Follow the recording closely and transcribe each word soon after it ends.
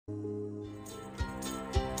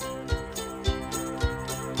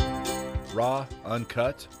raw,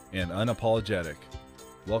 uncut, and unapologetic.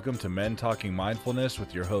 Welcome to Men Talking Mindfulness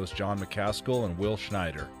with your hosts John Macaskill and Will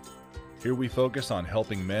Schneider. Here we focus on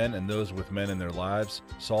helping men and those with men in their lives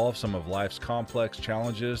solve some of life's complex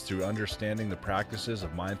challenges through understanding the practices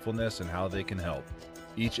of mindfulness and how they can help.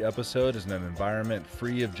 Each episode is in an environment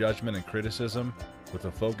free of judgment and criticism, with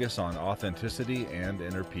a focus on authenticity and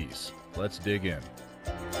inner peace. Let's dig in.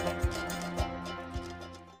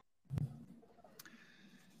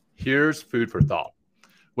 Here's food for thought.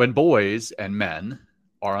 When boys and men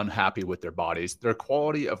are unhappy with their bodies, their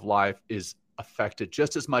quality of life is affected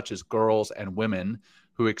just as much as girls and women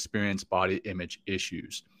who experience body image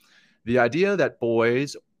issues. The idea that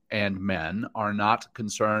boys and men are not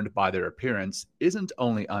concerned by their appearance isn't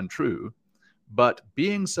only untrue, but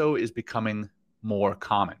being so is becoming more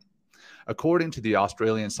common. According to the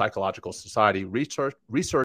Australian Psychological Society, research